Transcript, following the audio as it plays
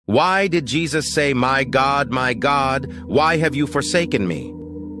Why did Jesus say, my God, why have you forsaken me?"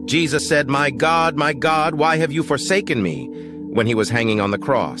 Jesus said, my God, why have you forsaken me?" when he was hanging on the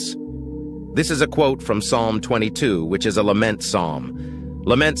cross. This is a quote from Psalm 22, which is a lament psalm.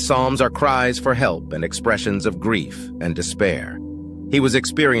 Lament psalms are cries for help and expressions of grief and despair. He was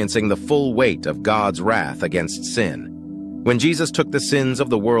experiencing the full weight of God's wrath against sin. When Jesus took the sins of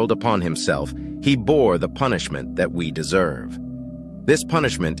the world upon himself, he bore the punishment that we deserve. This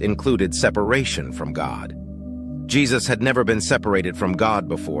punishment included separation from God. Jesus had never been separated from God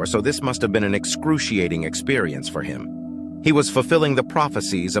before, so this must have been an excruciating experience for him. He was fulfilling the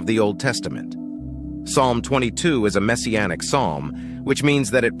prophecies of the Old Testament. Psalm 22 is a messianic psalm, which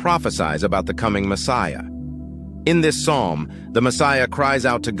means that it prophesies about the coming Messiah. In this psalm, the Messiah cries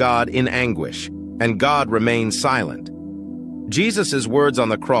out to God in anguish, and God remains silent. Jesus' words on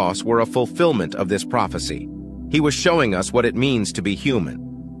the cross were a fulfillment of this prophecy. He was showing us what it means to be human.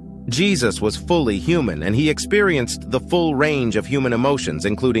 Jesus was fully human, and he experienced the full range of human emotions,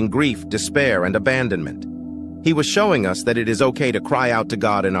 including grief, despair, and abandonment. He was showing us that it is okay to cry out to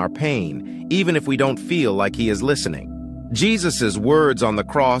God in our pain, even if we don't feel like he is listening. Jesus' words on the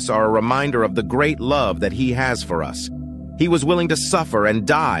cross are a reminder of the great love that he has for us. He was willing to suffer and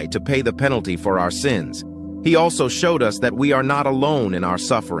die to pay the penalty for our sins. He also showed us that we are not alone in our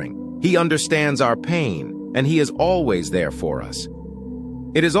suffering. He understands our pain, and he is always there for us.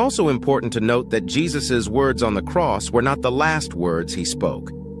 It is also important to note that Jesus' words on the cross were not the last words he spoke.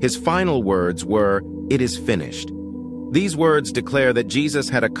 His final words were, "It is finished." These words declare that Jesus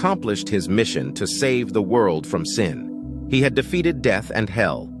had accomplished his mission to save the world from sin. He had defeated death and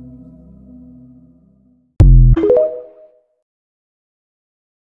hell,